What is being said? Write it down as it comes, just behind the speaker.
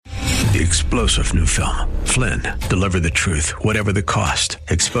the explosive new film, Flynn, Deliver the Truth, Whatever the Cost,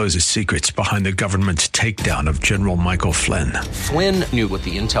 exposes secrets behind the government's takedown of General Michael Flynn. Flynn knew what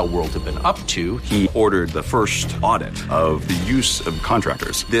the intel world had been up to. He ordered the first audit of the use of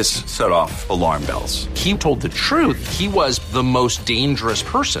contractors. This set off alarm bells. He told the truth. He was the most dangerous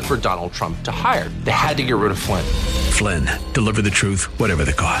person for Donald Trump to hire. They had to get rid of Flynn. Flynn, Deliver the Truth, Whatever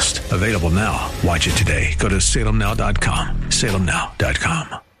the Cost. Available now. Watch it today. Go to salemnow.com.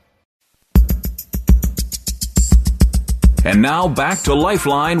 salemnow.com. And now back to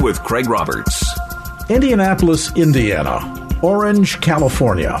Lifeline with Craig Roberts. Indianapolis, Indiana. Orange,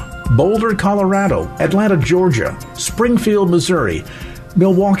 California. Boulder, Colorado. Atlanta, Georgia. Springfield, Missouri.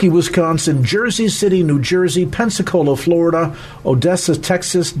 Milwaukee, Wisconsin. Jersey City, New Jersey. Pensacola, Florida. Odessa,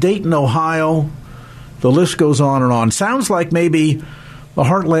 Texas. Dayton, Ohio. The list goes on and on. Sounds like maybe the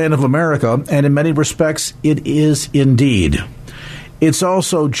heartland of America, and in many respects, it is indeed. It's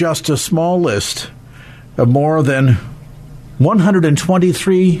also just a small list of more than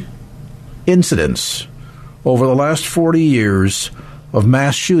 123 incidents over the last 40 years of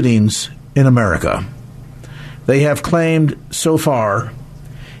mass shootings in America. They have claimed so far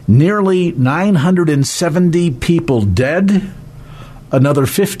nearly 970 people dead, another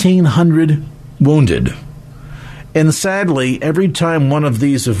 1,500 wounded. And sadly, every time one of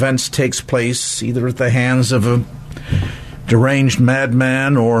these events takes place, either at the hands of a deranged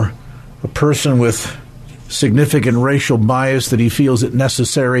madman or a person with significant racial bias that he feels it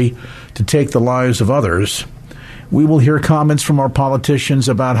necessary to take the lives of others, we will hear comments from our politicians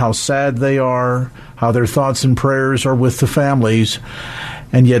about how sad they are, how their thoughts and prayers are with the families,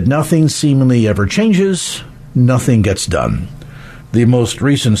 and yet nothing seemingly ever changes, nothing gets done. The most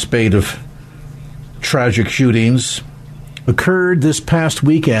recent spate of tragic shootings occurred this past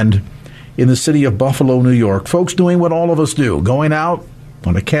weekend in the city of Buffalo, New York. Folks doing what all of us do, going out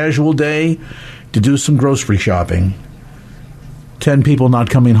on a casual day to do some grocery shopping. 10 people not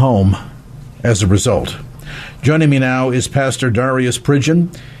coming home as a result. Joining me now is Pastor Darius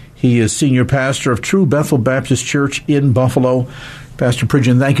Pridgeon. He is senior pastor of True Bethel Baptist Church in Buffalo. Pastor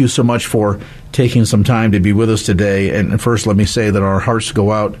Pridgeon, thank you so much for taking some time to be with us today. And first, let me say that our hearts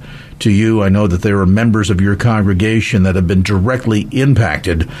go out to you. I know that there are members of your congregation that have been directly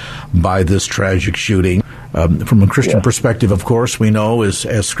impacted by this tragic shooting. From a Christian perspective, of course, we know, as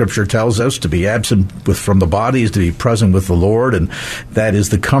Scripture tells us, to be absent from the body is to be present with the Lord, and that is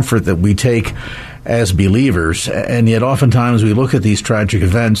the comfort that we take as believers. And yet oftentimes we look at these tragic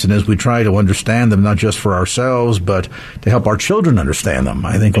events, and as we try to understand them, not just for ourselves, but to help our children understand them,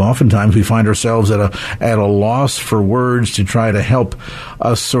 I think oftentimes we find ourselves at a loss for words to try to help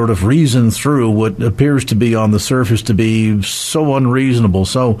us sort of reason through what appears to be on the surface to be so unreasonable,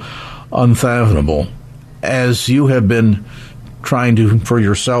 so unfathomable. As you have been trying to, for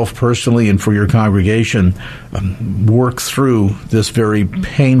yourself personally and for your congregation, work through this very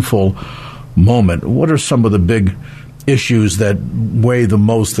painful moment, what are some of the big issues that weigh the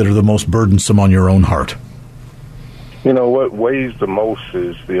most, that are the most burdensome on your own heart? You know, what weighs the most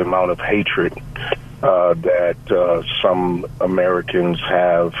is the amount of hatred that some Americans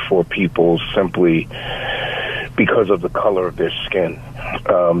have for people simply because of the color of their skin.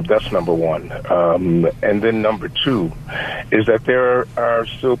 That's number one. And then number two is that there are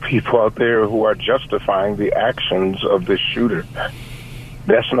still people out there who are justifying the actions of this shooter.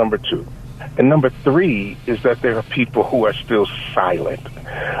 That's number two. And number three is that there are people who are still silent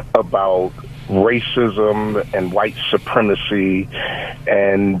about racism and white supremacy.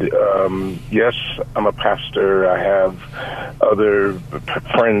 And yes, I'm a pastor. I have other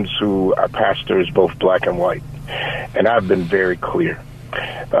friends who are pastors, both black and white. And I've been very clear.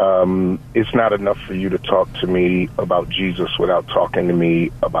 It's not enough for you to talk to me about Jesus without talking to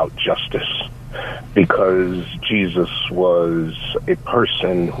me about justice. Because Jesus was a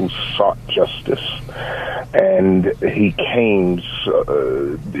person who sought justice, and he came,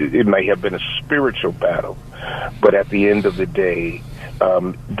 it may have been a spiritual battle, but at the end of the day,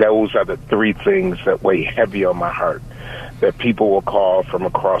 those are the three things that weigh heavy on my heart, that people will call from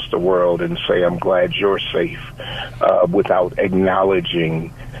across the world and say, I'm glad you're safe, without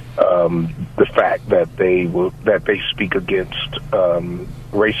acknowledging the fact that they speak against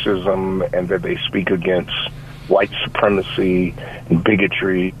racism and that they speak against white supremacy and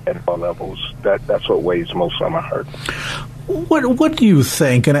bigotry at all levels. That's what weighs most on my heart. What do you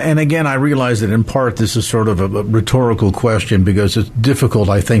think? And again, I realize that in part this is sort of a rhetorical question because it's difficult,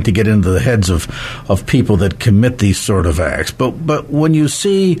 I think, to get into the heads of people that commit these sort of acts. But when you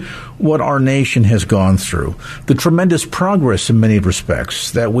see what our nation has gone through, the tremendous progress in many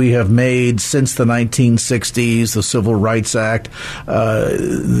respects that we have made since the 1960s, the Civil Rights Act,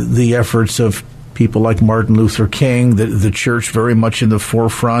 the efforts of people like Martin Luther King, the church very much in the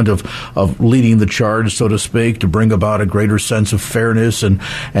forefront of leading the charge, so to speak, to bring about a greater sense of fairness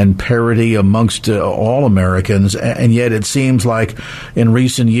and parity amongst all Americans. And yet it seems like in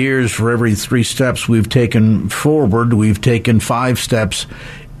recent years, for every 3 steps we've taken forward, we've taken 5 steps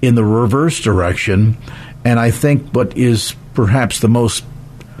in the reverse direction. And I think what is perhaps the most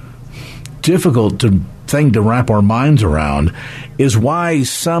difficult thing to wrap our minds around is why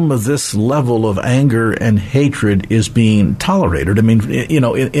some of this level of anger and hatred is being tolerated. I mean,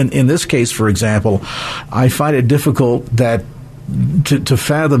 in this case, for example, I find it difficult to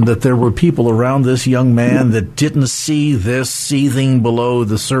fathom that there were people around this young man that didn't see this seething below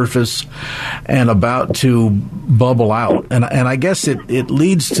the surface and about to bubble out. And I guess it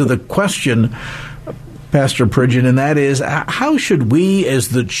leads to the question, Pastor Pridgen, and that is, how should we as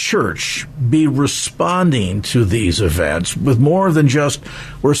the church be responding to these events with more than just,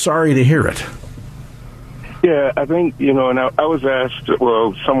 we're sorry to hear it? Yeah, I think, and I was asked,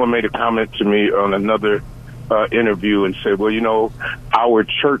 someone made a comment to me on another interview and said, our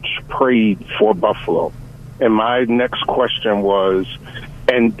church prayed for Buffalo. And my next question was,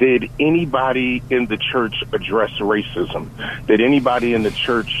 and did anybody in the church address racism? Did anybody in the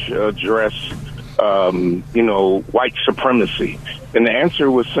church address white supremacy? And the answer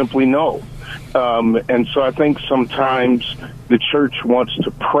was simply no. And so I think sometimes the church wants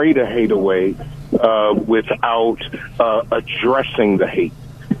to pray the hate away without addressing the hate.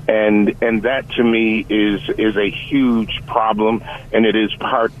 And that to me is a huge problem, and it is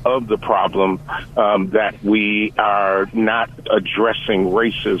part of the problem that we are not addressing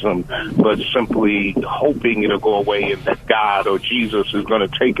racism, but simply hoping it'll go away and that God or Jesus is going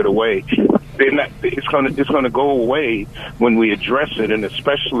to take it away. It's going to go away when we address it, and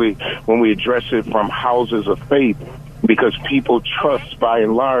especially when we address it from houses of faith, because people trust, by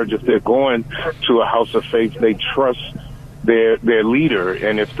and large, if they're going to a house of faith, they trust their leader,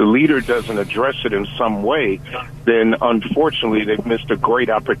 and if the leader doesn't address it in some way, then unfortunately they've missed a great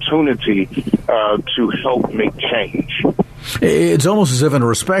opportunity to help make change. It's almost as if, in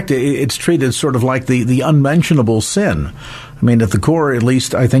respect, it's treated sort of like the unmentionable sin. I mean, at the core, at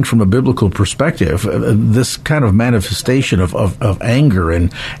least, I think from a biblical perspective, this kind of manifestation of anger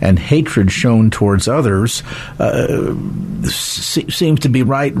and hatred shown towards others seems to be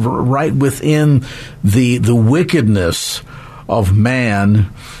right within the wickedness of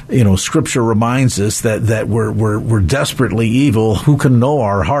man. Scripture reminds us that we're desperately evil. Who can know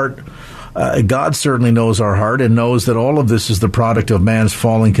our heart? God certainly knows our heart and knows that all of this is the product of man's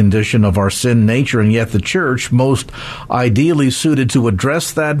fallen condition, of our sin nature, and yet the church, most ideally suited to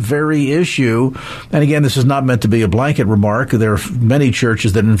address that very issue. And again, this is not meant to be a blanket remark. There are many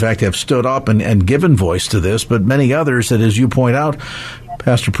churches that, in fact, have stood up and given voice to this, but many others that, as you point out,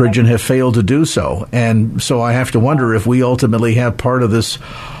 Pastor Pridgen, have failed to do so. And so I have to wonder if we ultimately have part of this.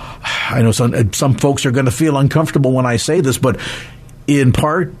 I know some folks are going to feel uncomfortable when I say this, but in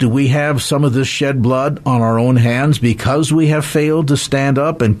part, do we have some of this shed blood on our own hands because we have failed to stand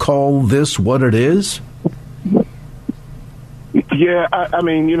up and call this what it is? Yeah, I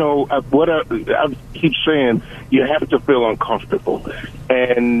mean, I keep saying, you have to feel uncomfortable.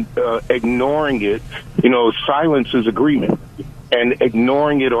 And ignoring it, silence is agreement. And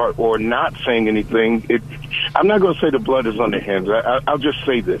ignoring it or not saying anything, I'm not going to say the blood is on their hands. I'll just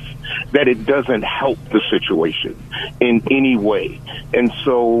say this, that it doesn't help the situation in any way. And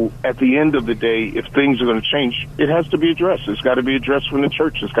so at the end of the day, if things are going to change, it has to be addressed. It's got to be addressed from the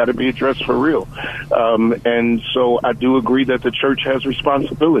church. It's got to be addressed for real. And so I do agree that the church has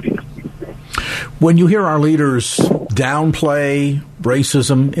responsibility. When you hear our leaders downplay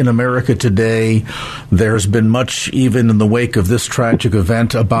racism in America today, there's been much, even in the wake of this tragic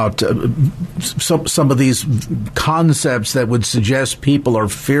event, about some of these concepts that would suggest people are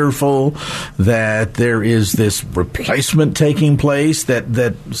fearful that there is this replacement taking place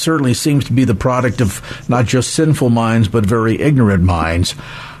that certainly seems to be the product of not just sinful minds, but very ignorant minds.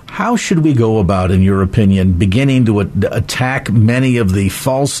 How should we go about, in your opinion, beginning to attack many of the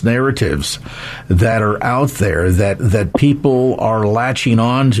false narratives that are out there that people are latching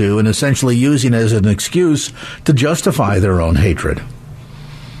onto and essentially using as an excuse to justify their own hatred?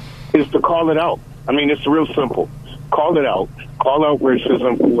 Is to call it out. I mean, it's real simple. Call it out. Call out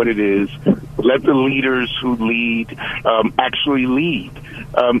racism for what it is. Let the leaders who lead actually lead.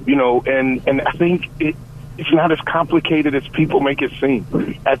 And I think it's not as complicated as people make it seem.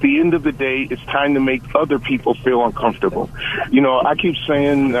 At the end of the day, it's time to make other people feel uncomfortable. I keep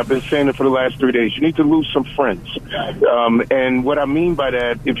saying, I've been saying it for the last 3 days, you need to lose some friends. And what I mean by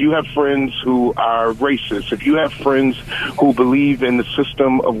that, if you have friends who are racist, if you have friends who believe in the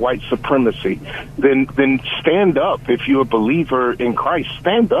system of white supremacy, then stand up. If you're a believer in Christ,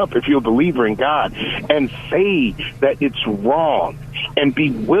 stand up if you're a believer in God and say that it's wrong, and be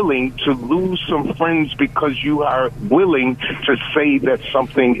willing to lose some friends because you are willing to say that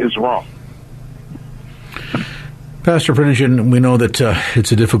something is wrong. Pastor Pridgen, we know that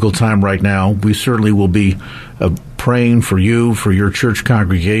it's a difficult time right now. We certainly will be praying for you, for your church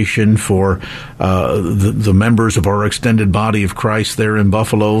congregation, for the members of our extended body of Christ there in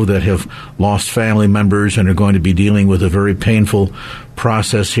Buffalo that have lost family members and are going to be dealing with a very painful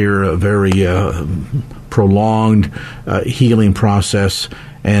process here, a very prolonged healing process.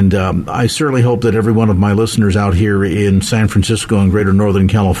 And I certainly hope that every one of my listeners out here in San Francisco and greater Northern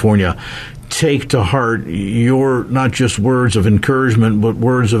California take to heart your not just words of encouragement, but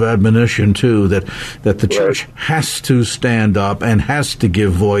words of admonition, too, that the church has to stand up and has to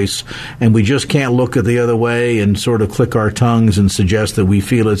give voice, and we just can't look at the other way and sort of click our tongues and suggest that we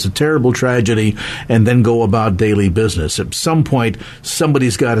feel it's a terrible tragedy and then go about daily business. At some point,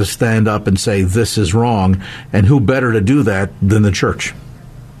 somebody's got to stand up and say, this is wrong, and who better to do that than the church?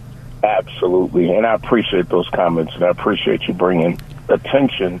 Absolutely, and I appreciate those comments, and I appreciate you bringing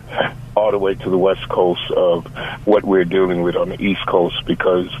attention all the way to the West Coast of what we're dealing with on the East Coast,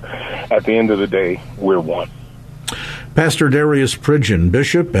 because at the end of the day, we're one. Pastor Darius Pridgen,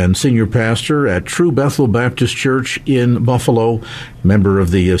 Bishop and Senior Pastor at True Bethel Baptist Church in Buffalo, member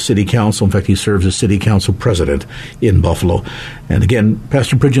of the City Council. In fact, he serves as City Council President in Buffalo. And again,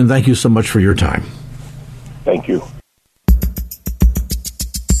 Pastor Pridgen, thank you so much for your time. Thank you.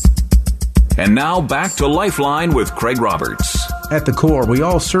 And now back to Lifeline with Craig Roberts. At the core, we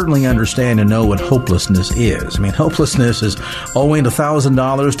all certainly understand and know what hopelessness is. I mean, hopelessness is owing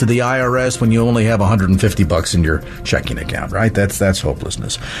 $1,000 to the IRS when you only have $150 in your checking account, right? That's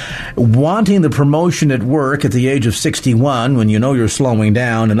hopelessness. Wanting the promotion at work at the age of 61 when you know you're slowing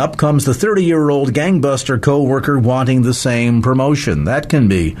down, and up comes the 30-year-old gangbuster coworker wanting the same promotion. That can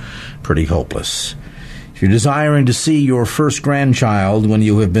be pretty hopeless. If you're desiring to see your first grandchild when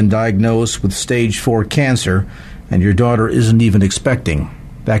you have been diagnosed with stage 4 cancer, and your daughter isn't even expecting,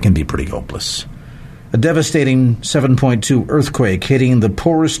 that can be pretty hopeless. A devastating 7.2 earthquake hitting the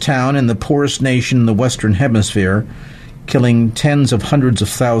poorest town in the poorest nation in the Western Hemisphere, killing tens of hundreds of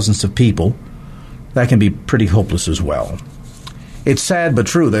thousands of people, that can be pretty hopeless as well. It's sad but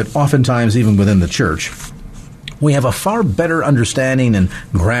true that oftentimes, even within the church, we have a far better understanding and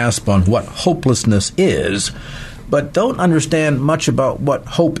grasp on what hopelessness is, but don't understand much about what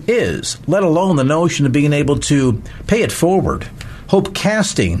hope is, let alone the notion of being able to pay it forward. Hope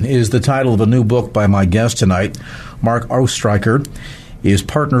Casting is the title of a new book by my guest tonight. Mark Ostreicher is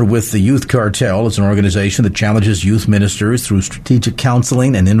partnered with the Youth Cartel. It's an organization that challenges youth ministers through strategic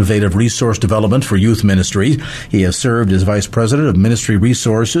counseling and innovative resource development for youth ministry. He has served as vice president of ministry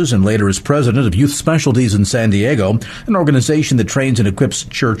resources and later as president of Youth Specialties in San Diego, an organization that trains and equips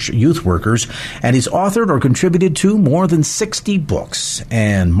church youth workers. And he's authored or contributed to more than 60 books.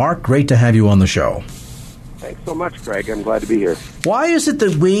 And Mark, great to have you on the show. Thanks so much, Greg. I'm glad to be here. Why is it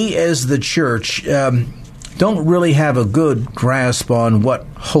that we as the church don't really have a good grasp on what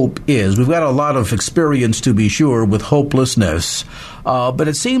hope is? We've got a lot of experience, to be sure, with hopelessness, but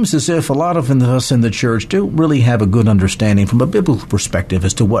it seems as if a lot of us in the church don't really have a good understanding from a biblical perspective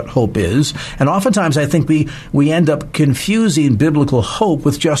as to what hope is. And oftentimes I think we end up confusing biblical hope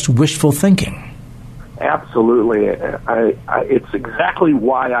with just wishful thinking. Absolutely. It's exactly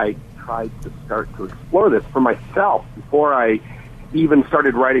why I tried to start to explore this for myself. Before I even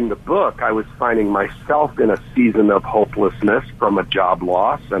started writing the book, I was finding myself in a season of hopelessness from a job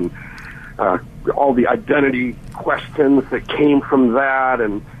loss and all the identity questions that came from that,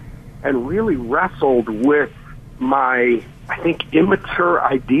 and really wrestled with my, I think, immature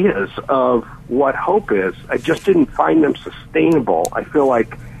ideas of what hope is. I just didn't find them sustainable. I feel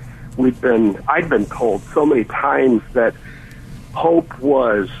like I'd been told so many times that hope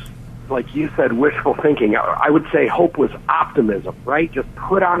was, like you said, wishful thinking. I would say hope was optimism, right? Just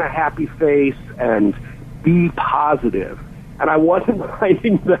put on a happy face and be positive. And I wasn't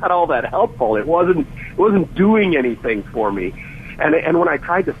finding that all that helpful. It wasn't doing anything for me. And when I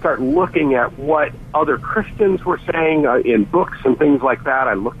tried to start looking at what other Christians were saying in books and things like that,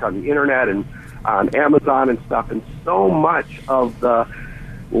 I looked on the internet and on Amazon and stuff, and so much of the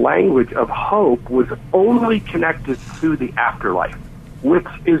language of hope was only connected to the afterlife, which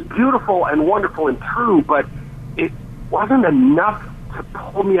is beautiful and wonderful and true, but it wasn't enough to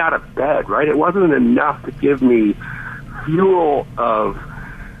pull me out of bed, right? It wasn't enough to give me fuel of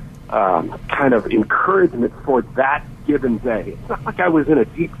kind of encouragement for that given day. It's not like I was in a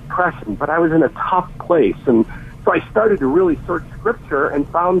deep depression, but I was in a tough place. And so I started to really search Scripture and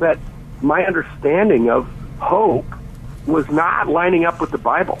found that my understanding of hope was not lining up with the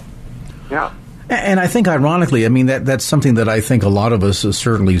Bible. Yeah. And I think, ironically, I mean, that's something that I think a lot of us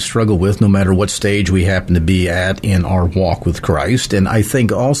certainly struggle with, no matter what stage we happen to be at in our walk with Christ. And I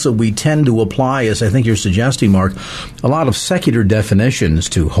think also we tend to apply, as I think you're suggesting, Mark, a lot of secular definitions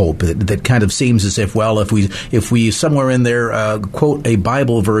to hope that kind of seems as if, well, if we somewhere in there quote a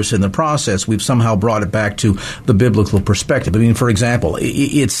Bible verse in the process, we've somehow brought it back to the biblical perspective. I mean, for example,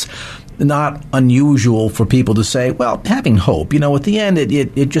 it's not unusual for people to say, well, having hope, at the end,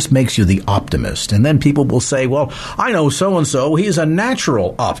 it just makes you the optimist. And then people will say, well, I know so-and-so, he's a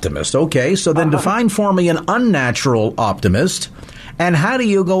natural optimist. Okay, so then define for me an unnatural optimist. And how do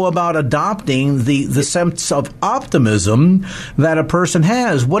you go about adopting the sense of optimism that a person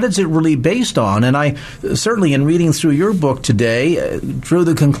has? What is it really based on? And I certainly, in reading through your book today, drew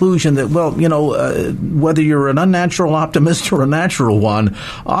the conclusion that, well, whether you're an unnatural optimist or a natural one,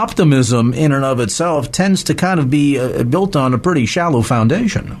 optimism in and of itself tends to kind of be built on a pretty shallow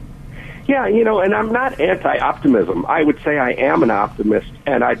foundation. Yeah, and I'm not anti-optimism. I would say I am an optimist,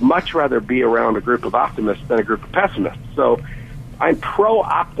 and I'd much rather be around a group of optimists than a group of pessimists. So I'm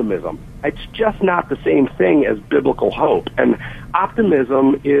pro-optimism. It's just not the same thing as biblical hope. And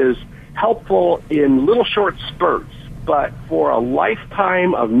optimism is helpful in little short spurts, but for a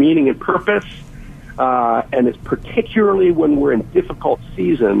lifetime of meaning and purpose, and it's particularly when we're in difficult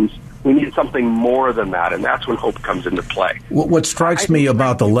seasons, we need something more than that, and that's when hope comes into play. What strikes me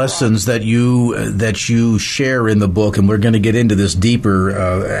about the lessons that you share in the book, and we're going to get into this deeper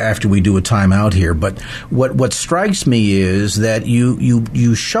after we do a timeout here, but what strikes me is that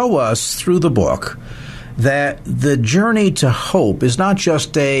you show us through the book that the journey to hope is not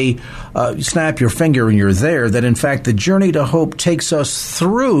just a snap your finger and you're there, that in fact the journey to hope takes us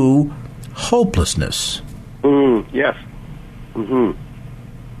through hopelessness. Yes. Mm-hmm.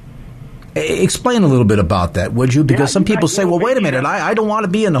 Explain a little bit about that, would you? Because some people say, well, wait a minute, I don't want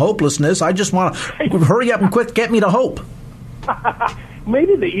to be in hopelessness. I just want to hurry up and quick get me to hope.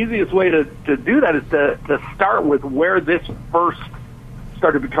 Maybe the easiest way to do that is to start with where this first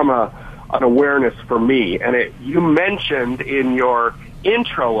started to become an awareness for me. And you mentioned in your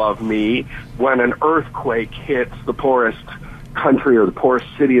intro of me when an earthquake hits the poorest country or the poorest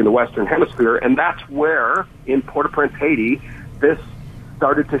city in the Western Hemisphere, and that's where, in Port-au-Prince, Haiti, this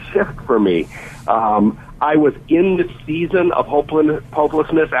started to shift for me. I was in the season of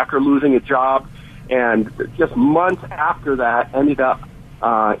hopelessness after losing a job, and just months after that ended up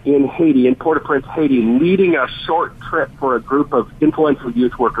in Haiti, in Port-au-Prince, Haiti, leading a short trip for a group of influential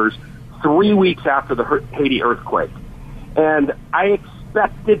youth workers 3 weeks after the Haiti earthquake. And I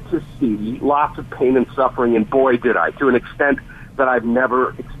expected to see lots of pain and suffering, and boy, did I, to an extent that I've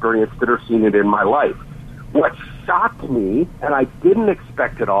never experienced it or seen it in my life. What shocked me, and I didn't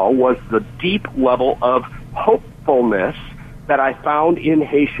expect at all, was the deep level of hopefulness that I found in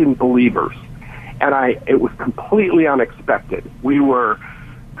Haitian believers. And it was completely unexpected. We were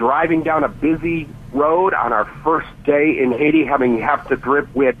driving down a busy road on our first day in Haiti,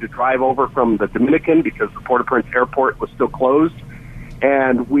 we had to drive over from the Dominican because the Port-au-Prince airport was still closed.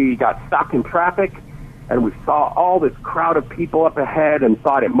 And we got stopped in traffic, and we saw all this crowd of people up ahead and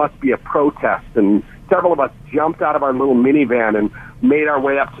thought it must be a protest. And several of us jumped out of our little minivan and made our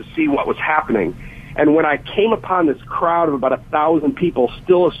way up to see what was happening. And when I came upon this crowd of about 1,000 people,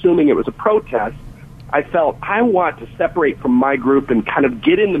 still assuming it was a protest, I felt I want to separate from my group and kind of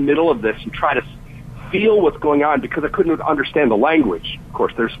get in the middle of this and try to feel what's going on, because I couldn't understand the language. Of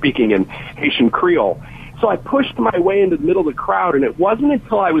course, they're speaking in Haitian Creole. So I pushed my way into the middle of the crowd, and it wasn't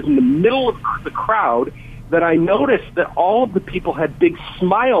until I was in the middle of the crowd that I noticed that all of the people had big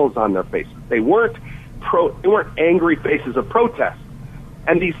smiles on their faces. They weren't angry faces of protest.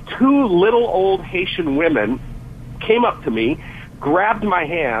 And these two little old Haitian women came up to me, grabbed my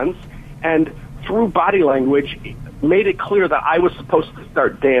hands, and through body language made it clear that I was supposed to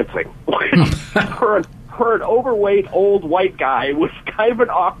start dancing. For an overweight old white guy, it was kind of an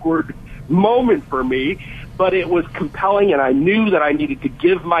awkward moment for me, but it was compelling, and I knew that I needed to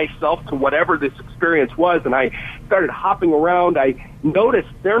give myself to whatever this experience was, and I started hopping around. I noticed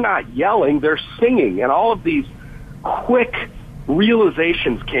they're not yelling, they're singing, and all of these quick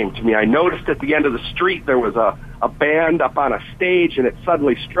realizations came to me. I noticed at the end of the street there was a band up on a stage, and it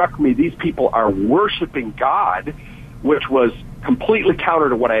suddenly struck me these people are worshiping God, which was completely counter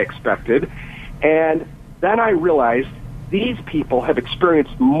to what I expected. And then I realized these people have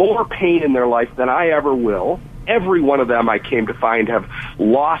experienced more pain in their life than I ever will. Every one of them, I came to find, have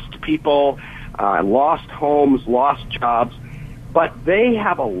lost people, lost homes, lost jobs, but they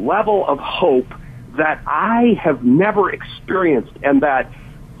have a level of hope that I have never experienced. And that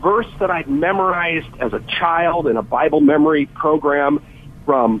verse that I'd memorized as a child in a Bible memory program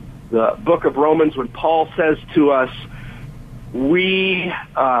from the book of Romans, when Paul says to us, we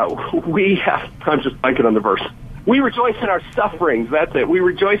have, I'm just blanking on the verse. We rejoice in our sufferings. That's it. We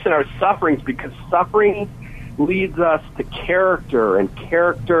rejoice in our sufferings because suffering leads us to character, and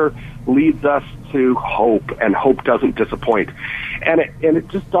character leads us to hope, and hope doesn't disappoint. And it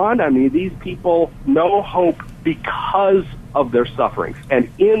just dawned on me, these people know hope because of their sufferings. And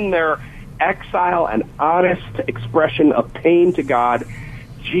in their exile and honest expression of pain to God,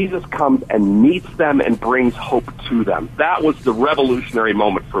 Jesus comes and meets them and brings hope to them. That was the revolutionary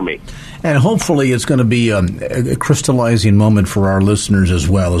moment for me. And hopefully it's going to be a crystallizing moment for our listeners as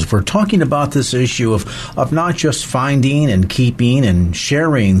well, as we're talking about this issue of not just finding and keeping and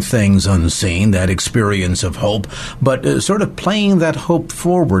sharing things unseen, that experience of hope, but sort of playing that hope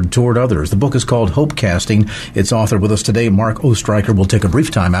forward toward others. The book is called Hope Casting. Its author with us today, Mark Oestreicher. We'll take a brief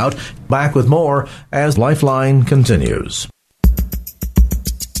time out. Back with more as Lifeline continues.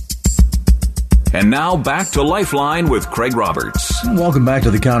 And now back to Lifeline with Craig Roberts. Welcome back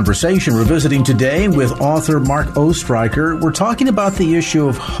to the conversation. We're visiting today with author Mark Oestreicher. We're talking about the issue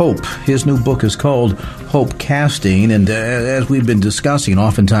of hope. His new book is called Hope Casting. And as we've been discussing,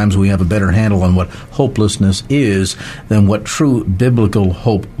 oftentimes we have a better handle on what hopelessness is than what true biblical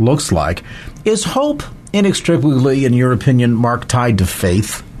hope looks like. Is hope inextricably, in your opinion, Mark, tied to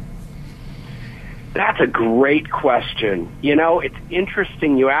faith? That's a great question. You know, it's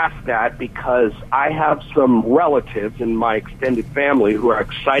interesting you ask that because I have some relatives in my extended family who are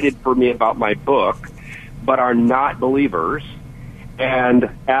excited for me about my book, but are not believers. And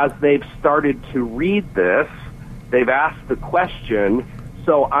as they've started to read this, they've asked the question,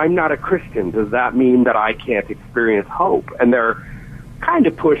 so I'm not a Christian. Does that mean that I can't experience hope? And they're kind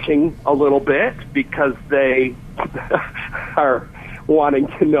of pushing a little bit because they are wanting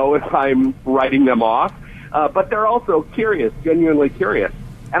to know if I'm writing them off. But they're also curious, genuinely curious.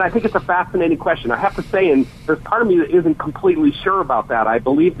 And I think it's a fascinating question. I have to say, and there's part of me that isn't completely sure about that. I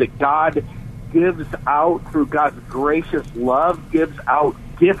believe that God gives out, through God's gracious love, gives out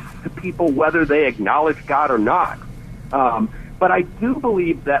gifts to people whether they acknowledge God or not. But I do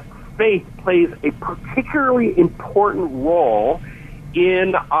believe that faith plays a particularly important role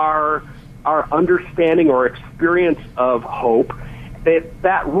in our understanding or experience of hope.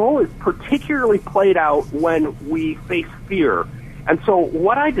 That role is particularly played out when we face fear. And so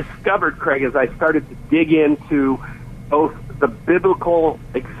what I discovered, Craig, as I started to dig into both the biblical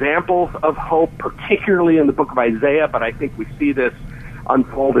examples of hope, particularly in the book of Isaiah, but I think we see this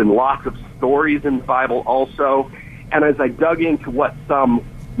unfold in lots of stories in the Bible also. And as I dug into what some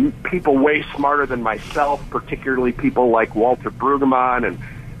people way smarter than myself, particularly people like Walter Brueggemann and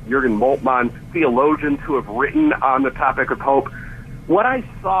Jürgen Moltmann, theologians who have written on the topic of hope, what I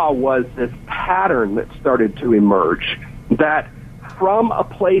saw was this pattern that started to emerge, that from a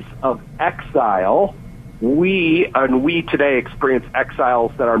place of exile, we today experience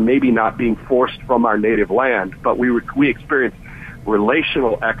exiles that are maybe not being forced from our native land, but we experience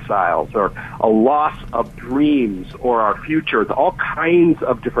relational exiles or a loss of dreams or our future, all kinds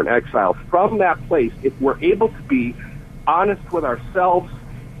of different exiles. From that place, if we're able to be honest with ourselves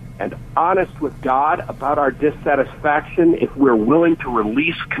and honest with God about our dissatisfaction, if we're willing to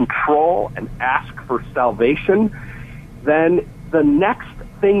release control and ask for salvation, then the next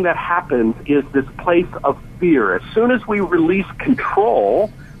thing that happens is this place of fear. As soon as we release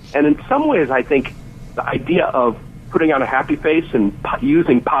control, and in some ways I think the idea of putting on a happy face and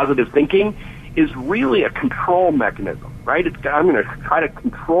using positive thinking is really a control mechanism, right? I'm going to try to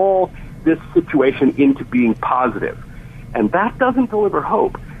control this situation into being positive. And that doesn't deliver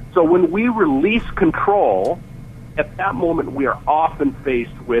hope. So when we release control, at that moment we are often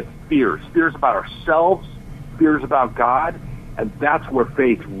faced with fears. Fears about ourselves, fears about God, and that's where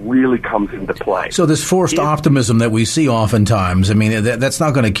faith really comes into play. So this forced optimism that we see oftentimes, I mean, that's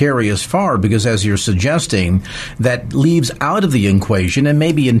not going to carry us far because, as you're suggesting, that leaves out of the equation, and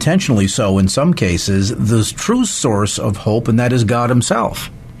maybe intentionally so in some cases, the true source of hope, and that is God himself.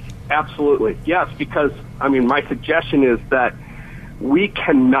 Absolutely. Yes, because, I mean, my suggestion is that we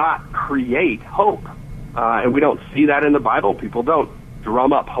cannot create hope. And we don't see that in the Bible. People don't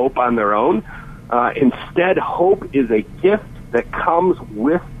drum up hope on their own. Instead, hope is a gift that comes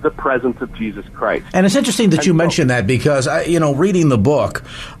with the presence of Jesus Christ. And it's interesting that you mention that, because, reading the book,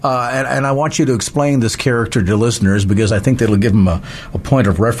 and I want you to explain this character to listeners, because I think that'll give them a point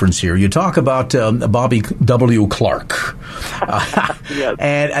of reference here. You talk about Bobby W. Clark. Yes.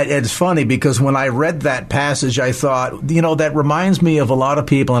 And it's funny, because when I read that passage, I thought, that reminds me of a lot of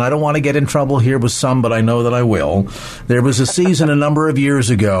people, and I don't want to get in trouble here with some, but I know that I will. There was a season a number of years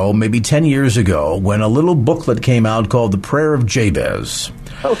ago, maybe 10 years ago, when a little booklet came out called The Prayer of Jabez.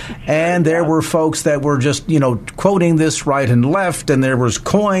 And there were folks that were just, quoting this right and left, and there was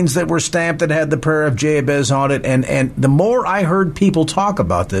coins that were stamped that had the Prayer of Jabez on it. And the more I heard people talk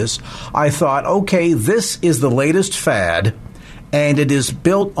about this, I thought, okay, this is the latest fad, and it is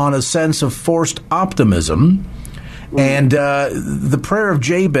built on a sense of forced optimism. And the Prayer of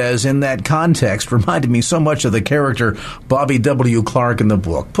Jabez in that context reminded me so much of the character Bobby W. Clark in the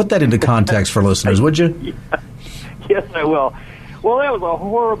book. Put that into context for listeners, would you? Yes, I will. Well, that was a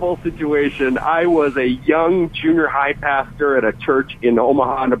horrible situation. I was a young junior high pastor at a church in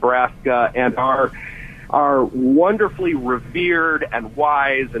Omaha, Nebraska, and our wonderfully revered and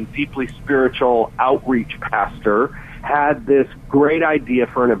wise and deeply spiritual outreach pastor had this great idea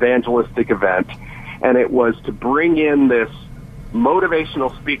for an evangelistic event, and it was to bring in this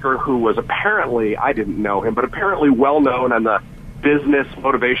motivational speaker who was apparently, I didn't know him, but apparently well-known on the business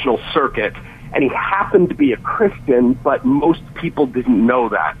motivational circuit. And he happened to be a Christian, but most people didn't know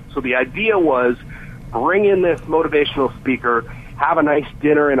that. So the idea was bring in this motivational speaker, have a nice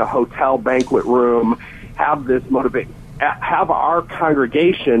dinner in a hotel banquet room, have our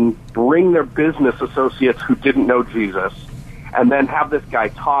congregation bring their business associates who didn't know Jesus, and then have this guy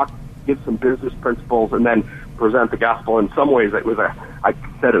talk, give some business principles, and then present the gospel. In some ways, it was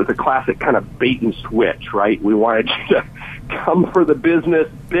a classic kind of bait and switch, right? We wanted you to come for the business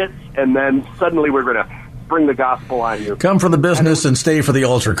bits, and then suddenly we're going to bring the gospel on you. Come for the business and stay for the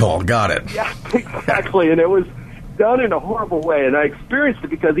altar call. Got it. Yeah, exactly. And it was done in a horrible way. And I experienced it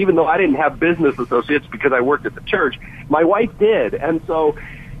because even though I didn't have business associates because I worked at the church, my wife did. And so,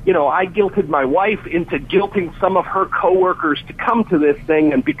 I guilted my wife into guilting some of her coworkers to come to this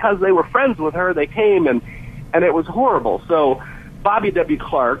thing. And because they were friends with her, they came, and it was horrible. So Bobby W.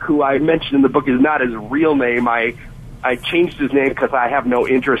 Clark, who I mentioned in the book, is not his real name. I changed his name because I have no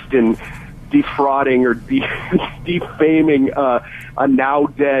interest in defrauding or defaming a now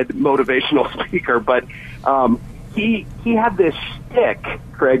dead motivational speaker. But he had this shtick,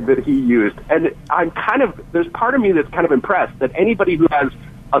 Craig, that he used, and there's part of me that's kind of impressed that anybody who has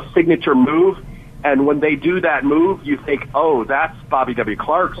a signature move, and when they do that move, you think, oh, that's Bobby W.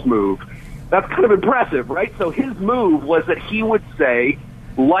 Clark's move. That's kind of impressive, right? So his move was that he would say,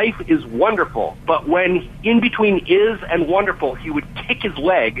 life is wonderful, but when in between is and wonderful, he would kick his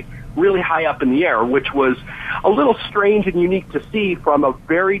leg really high up in the air, which was a little strange and unique to see from a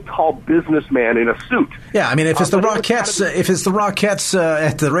very tall businessman in a suit. Yeah, I mean, if it's the Rockettes,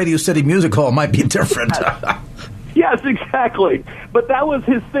 at the Radio City Music Hall, it might be different. Yes, exactly. But that was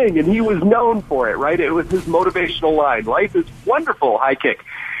his thing, and he was known for it, right? It was his motivational line. Life is wonderful, high kick.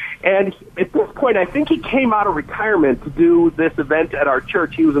 And at this point, I think he came out of retirement to do this event at our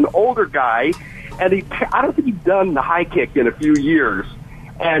church. He was an older guy, and I don't think he'd done the high kick in a few years.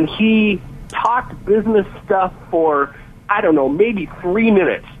 And he talked business stuff for, I don't know, maybe 3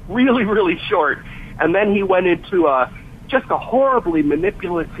 minutes, really, really short. And then he went into just a horribly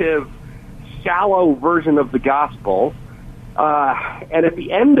manipulative, shallow version of the gospel. And at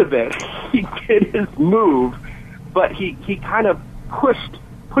the end of it, he did his move, but he kind of pushed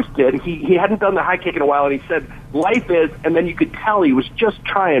it. He hadn't done the high kick in a while, and he said, life is, and then you could tell he was just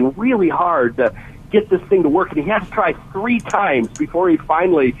trying really hard to get this thing to work, and he had to try 3 times before he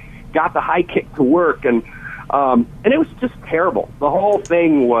finally got the high kick to work, and it was just terrible. The whole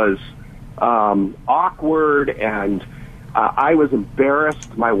thing was awkward, and I was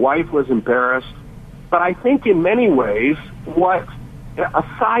embarrassed. My wife was embarrassed. But I think in many ways,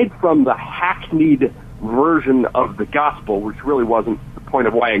 aside from the hackneyed version of the gospel, which really wasn't the point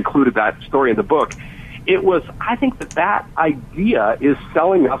of why I included that story in the book, I think that idea is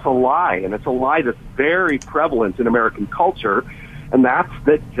selling us a lie, and it's a lie that's very prevalent in American culture, and that's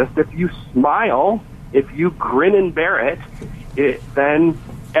that just if you smile, if you grin and bear it, then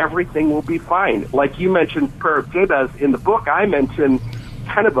everything will be fine. Like you mentioned Prayer of Jabez in the book, I mentioned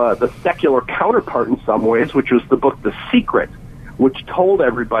kind of the secular counterpart in some ways, which was the book The Secret, which told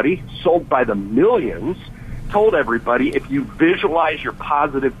everybody, sold by the millions, told everybody if you visualize your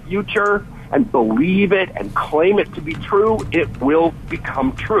positive future and believe it and claim it to be true, it will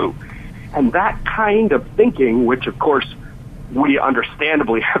become true. And that kind of thinking, which of course we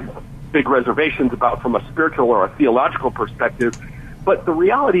understandably have big reservations about from a spiritual or a theological perspective, but the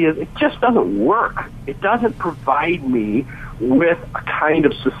reality is it just doesn't work. It doesn't provide me with a kind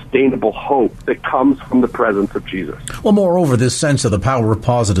of sustainable hope that comes from the presence of Jesus. Well, moreover, this sense of the power of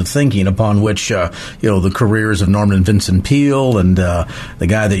positive thinking upon which, the careers of Norman Vincent Peale and the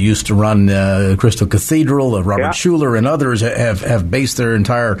guy that used to run Crystal Cathedral, Robert Schuller, and others have based their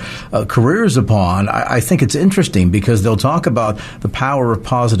entire careers upon. I think it's interesting because they'll talk about the power of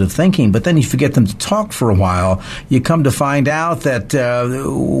positive thinking, but then if you get them to talk for a while, you come to find out that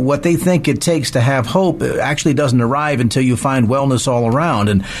what they think it takes to have hope actually doesn't arrive until you find wellness all around.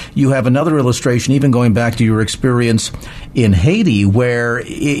 And you have another illustration, even going back to your experience in Haiti, where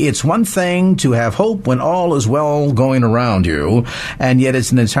it's one thing to have hope when all is well going around you, and yet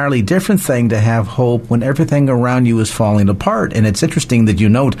it's an entirely different thing to have hope when everything around you is falling apart. And it's interesting that you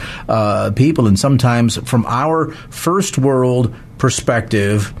note people, and sometimes from our first world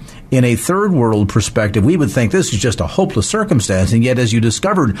perspective, in a third world perspective, we would think this is just a hopeless circumstance. And yet, as you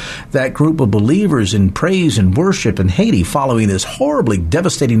discovered that group of believers in praise and worship in Haiti following this horribly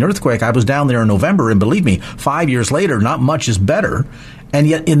devastating earthquake, I was down there in November, and believe me, 5 years later, not much is better. And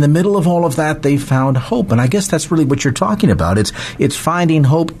yet, in the middle of all of that, they found hope. And I guess that's really what you're talking about. It's finding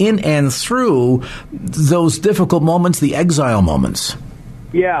hope in and through those difficult moments, the exile moments.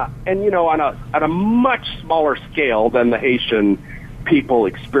 Yeah, and on a much smaller scale than the Haitian people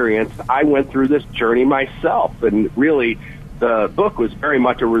experienced, I went through this journey myself, and really the book was very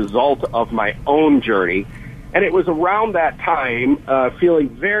much a result of my own journey. And it was around that time, feeling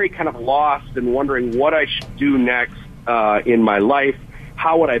very kind of lost and wondering what I should do next in my life.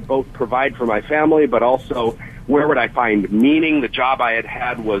 How would I both provide for my family, but also where would I find meaning? The job I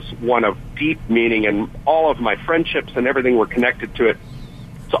had was one of deep meaning, and all of my friendships and everything were connected to it.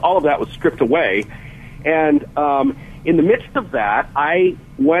 So all of that was stripped away. And in the midst of that, I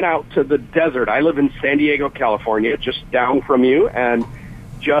went out to the desert. I live in San Diego, California, just down from you, and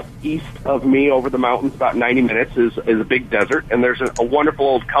just east of me over the mountains, about 90 minutes, is a big desert. And there's a wonderful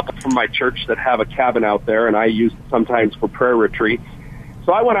old couple from my church that have a cabin out there, and I use it sometimes for prayer retreats.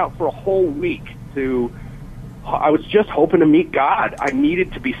 So I went out for a whole week I was just hoping to meet God. I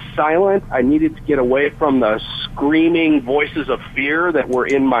needed to be silent. I needed to get away from the screaming voices of fear that were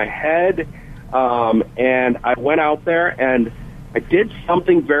in my head. And I went out there and I did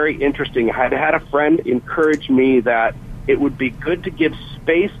something very interesting. I had a friend encourage me that it would be good to give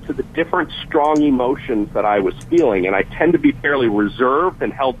space to the different strong emotions that I was feeling. And I tend to be fairly reserved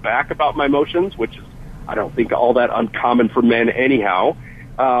and held back about my emotions, which is, I don't think, all that uncommon for men anyhow.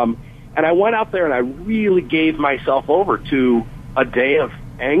 And I went out there and I really gave myself over to a day of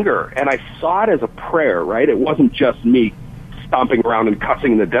anger. And I saw it as a prayer, right? It wasn't just me stomping around and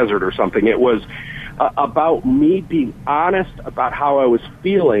cussing in the desert or something. It was about me being honest about how I was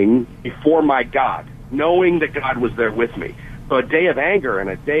feeling before my God, knowing that God was there with me. So a day of anger and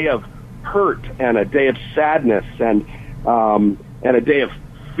a day of hurt and a day of sadness and a day of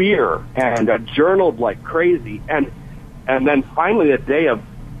fear, and I journaled like crazy. And then finally a day of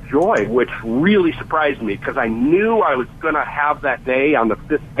joy, which really surprised me because I knew I was going to have that day on the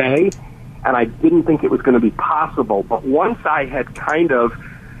fifth day, and I didn't think it was going to be possible. But once I had kind of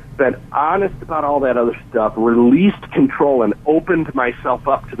been honest about all that other stuff, released control, and opened myself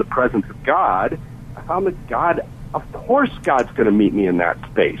up to the presence of God, I found that God, of course God's going to meet me in that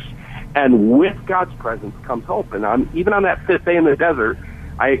space. And with God's presence comes hope. And even on that fifth day in the desert,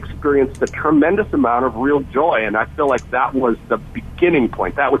 I experienced a tremendous amount of real joy, and I feel like that was the beginning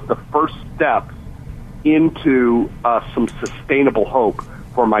point. That was the first step into some sustainable hope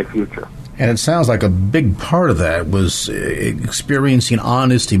for my future. And it sounds like a big part of that was experiencing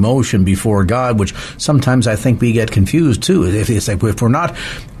honest emotion before God, which sometimes I think we get confused too. It's like if we're not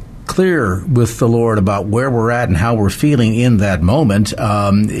clear with the Lord about where we're at and how we're feeling in that moment,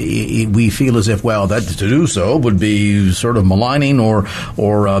 we feel as if, well, that to do so would be sort of maligning or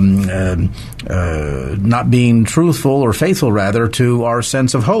not being truthful or faithful, rather, to our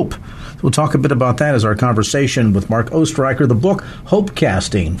sense of hope. We'll talk a bit about that as our conversation with Mark Oestreicher. The book, Hope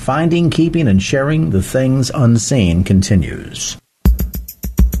Casting, Finding, Keeping, and Sharing the Things Unseen, continues.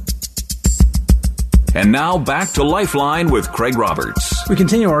 And now back to Lifeline with Craig Roberts. We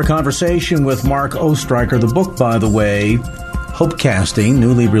continue our conversation with Mark Oestreicher. The book, by the way, Hope Casting,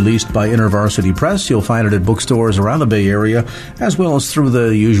 newly released by InterVarsity Press. You'll find it at bookstores around the Bay Area, as well as through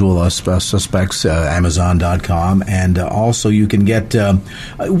the usual suspects, Amazon.com. And also you can get,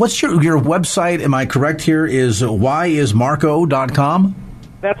 what's your website, am I correct here, is whyismarco.com?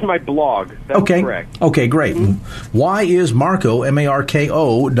 That's my blog. That's correct. Okay, great. Why is Marco,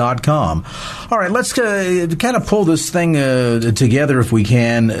 MARKO.com. All right, let's kind of pull this thing together if we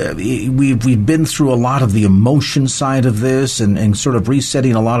can. We've been through a lot of the emotion side of this and sort of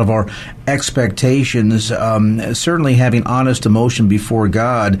resetting a lot of our expectations. Certainly having honest emotion before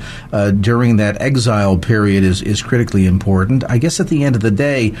God during that exile period is critically important. I guess at the end of the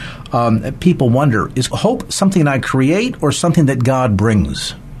day, people wonder, is hope something I create or something that God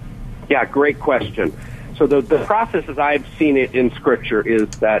brings? Yeah, great question. So the process as I've seen it in Scripture is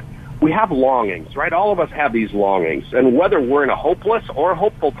that we have longings, right? All of us have these longings. And whether we're in a hopeless or a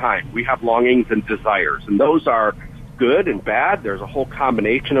hopeful time, we have longings and desires. And those are good and bad. There's a whole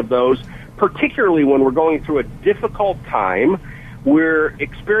combination of those, particularly when we're going through a difficult time. We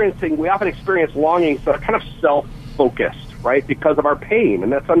often experience longings that are kind of self-focused, right, because of our pain,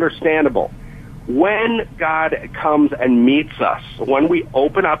 and that's understandable. When God comes and meets us, when we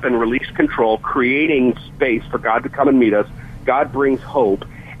open up and release control, creating space for God to come and meet us, God brings hope,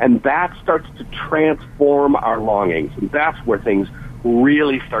 and that starts to transform our longings. And that's where things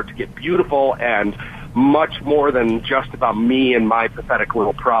really start to get beautiful and much more than just about me and my pathetic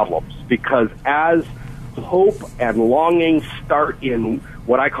little problems. Because as hope and longing start in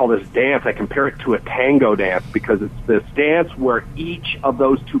what I call this dance, I compare it to a tango dance, because it's this dance where each of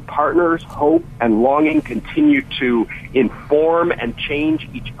those two partners, hope and longing, continue to inform and change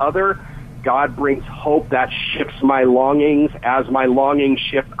each other. God brings hope that shifts my longings. As my longings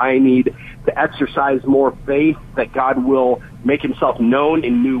shift, I need to exercise more faith that God will make himself known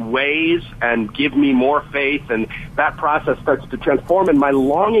in new ways and give me more faith. And that process starts to transform, and my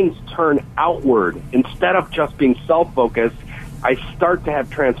longings turn outward. Instead of just being self-focused, I start to have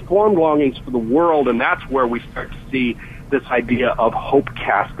transformed longings for the world, and that's where we start to see this idea of hope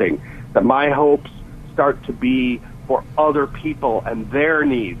casting, that my hopes start to be for other people and their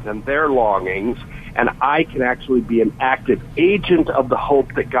needs and their longings, and I can actually be an active agent of the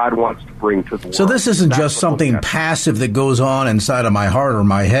hope that God wants to bring to the world. So this isn't just something passive that goes on inside of my heart or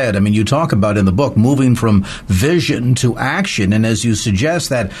my head. I mean, you talk about in the book moving from vision to action, and as you suggest,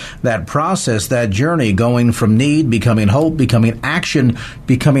 that process, that journey, going from need, becoming hope, becoming action,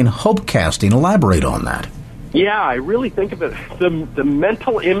 becoming hope casting. Elaborate on that. Yeah, I really think of it. The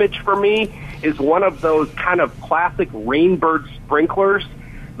mental image for me is one of those kind of classic Rainbird sprinklers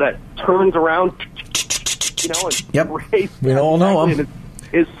that turns around, and sprays. We all know them.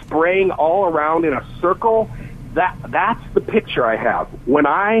 Is spraying all around in a circle. That's the picture I have. When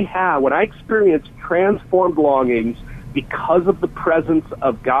I experience transformed longings because of the presence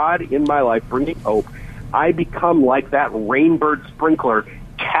of God in my life, bringing hope, I become like that Rainbird sprinkler,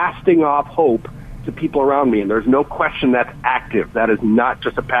 casting off hope to people around me. And there's no question that's active. That is not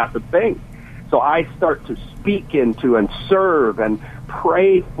just a passive thing. So I start to speak into and serve and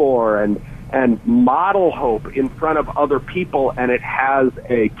pray for and model hope in front of other people, and it has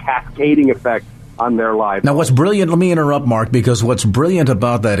a cascading effect on their lives. Now, what's brilliant, let me interrupt, Mark, because what's brilliant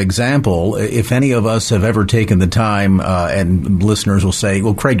about that example, if any of us have ever taken the time, and listeners will say,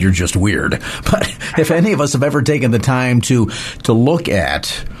 well, Craig, you're just weird. But if any of us have ever taken the time to look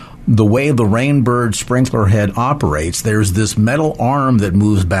at the way the Rainbird sprinkler head operates, there's this metal arm that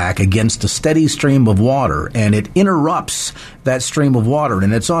moves back against a steady stream of water, and it interrupts that stream of water,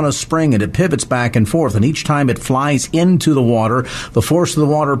 and it's on a spring, and it pivots back and forth, and each time it flies into the water, the force of the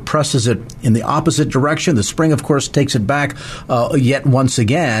water presses it in the opposite direction. The spring, of course, takes it back yet once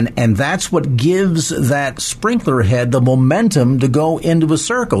again, and that's what gives that sprinkler head the momentum to go into a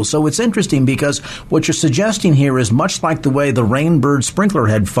circle. So it's interesting, because what you're suggesting here is much like the way the Rainbird sprinkler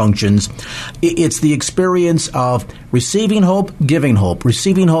head functions. It's the experience of receiving hope, giving hope,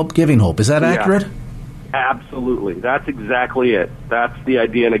 receiving hope, giving hope. Is that accurate? Absolutely. That's exactly it. That's the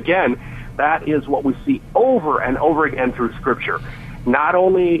idea. And again, that is what we see over and over again through Scripture. Not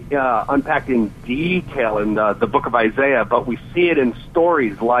only unpacked in detail in the book of Isaiah, but we see it in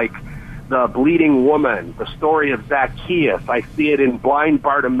stories like the bleeding woman, the story of Zacchaeus. I see it in blind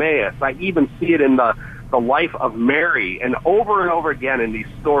Bartimaeus. I even see it in the life of Mary. And over again in these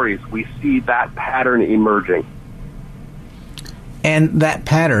stories, we see that pattern emerging. And that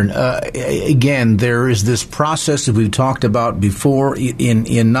pattern, again, there is this process that we've talked about before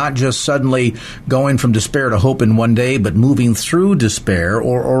in not just suddenly going from despair to hope in one day, but moving through despair,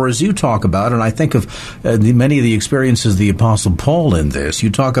 or as you talk about, and I think of many of the experiences of the Apostle Paul in this, you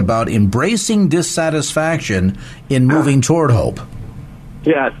talk about embracing dissatisfaction in moving toward hope.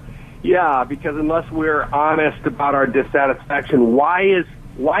 Yes. Yeah, because unless we're honest about our dissatisfaction, why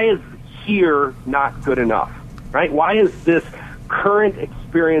is here not good enough, right? Why is this current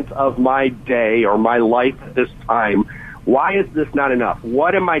experience of my day or my life at this time, Why is this not enough?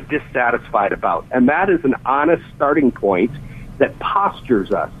 What am I dissatisfied about? And that is an honest starting point that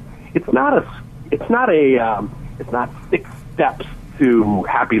postures us. It's not 6 steps to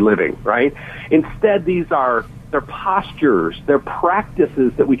happy living, right? Instead, they're postures, they're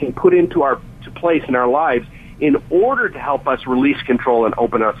practices that we can put into place in our lives in order to help us release control and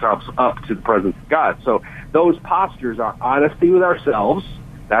open ourselves up to the presence of God. So those postures are honesty with ourselves.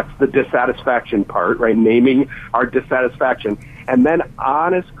 That's the dissatisfaction part, right? Naming our dissatisfaction. And then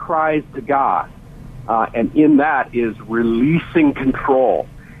honest cries to God. And in that is releasing control.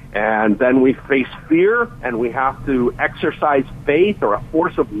 And then we face fear, and we have to exercise faith or a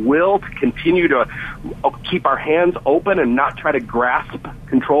force of will to continue to keep our hands open and not try to grasp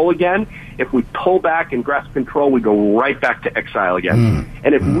control again. If we pull back and grasp control, we go right back to exile again.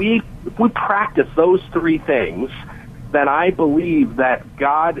 And if we practice those 3 things, then I believe that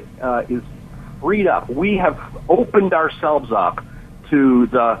God is freed up. We have opened ourselves up to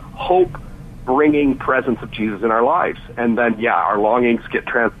the hope-bringing presence of Jesus in our lives. And then, our longings get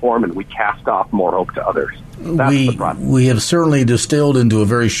transformed and we cast off more hope to others. We have certainly distilled into a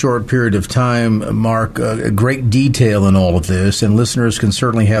very short period of time, Mark, a great detail in all of this, and listeners can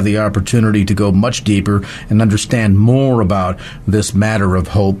certainly have the opportunity to go much deeper and understand more about this matter of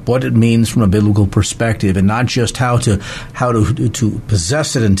hope, what it means from a biblical perspective, and not just how to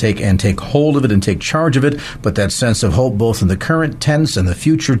possess it and take hold of it and take charge of it, but that sense of hope both in the current tense and the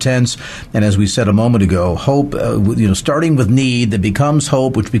future tense. And as we said a moment ago, hope, starting with need that becomes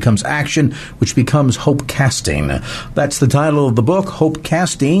hope, which becomes action, which becomes hope casting. That's the title of the book, Hope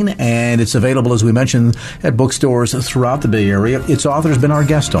Casting, and it's available, as we mentioned, at bookstores throughout the Bay Area. Its author has been our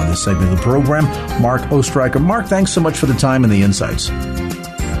guest on this segment of the program, Mark Oestreicher. Mark, thanks so much for the time and the insights.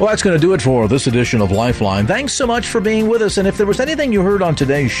 Well, that's going to do it for this edition of Lifeline. Thanks so much for being with us. And if there was anything you heard on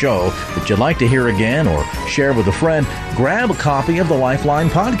today's show that you'd like to hear again or share with a friend, grab a copy of the Lifeline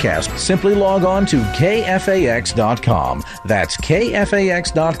podcast. Simply log on to KFAX.com. That's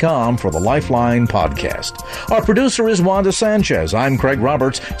KFAX.com for the Lifeline podcast. Our producer is Wanda Sanchez. I'm Craig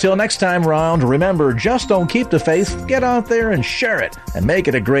Roberts. Till next time round, remember, just don't keep the faith. Get out there and share it and make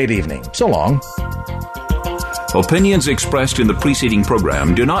it a great evening. So long. Opinions expressed in the preceding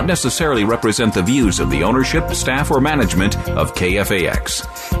program do not necessarily represent the views of the ownership, staff, or management of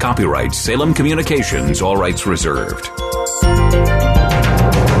KFAX. Copyright Salem Communications, all rights reserved.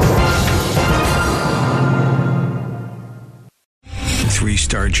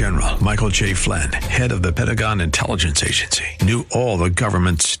 3-star General Michael J. Flynn, head of the Pentagon Intelligence Agency, knew all the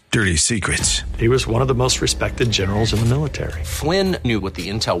government's dirty secrets. He was one of the most respected generals in the military. Flynn knew what the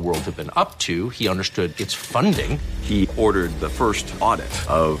intel world had been up to. He understood its funding. He ordered the first audit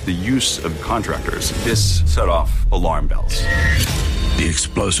of the use of contractors. This set off alarm bells. The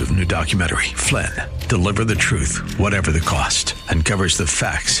explosive new documentary, Flynn, Deliver the Truth, Whatever the Cost, uncovers the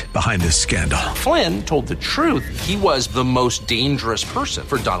facts behind this scandal. Flynn told the truth. He was the most dangerous person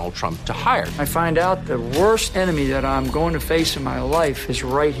for Donald Trump to hire. I find out the worst enemy that I'm going to face in my life is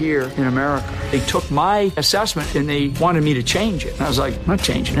right here in America. They took my assessment and they wanted me to change it. And I was like, I'm not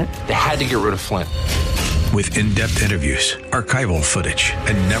changing it. They had to get rid of Flynn. With in-depth interviews, archival footage,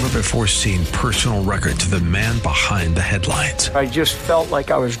 and never-before-seen personal records of the man behind the headlines. I just felt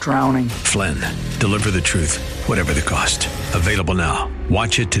like I was drowning. Flynn, Deliver the Truth, Whatever the Cost. Available now.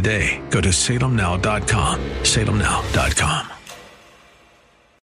 Watch it today. Go to salemnow.com. salemnow.com.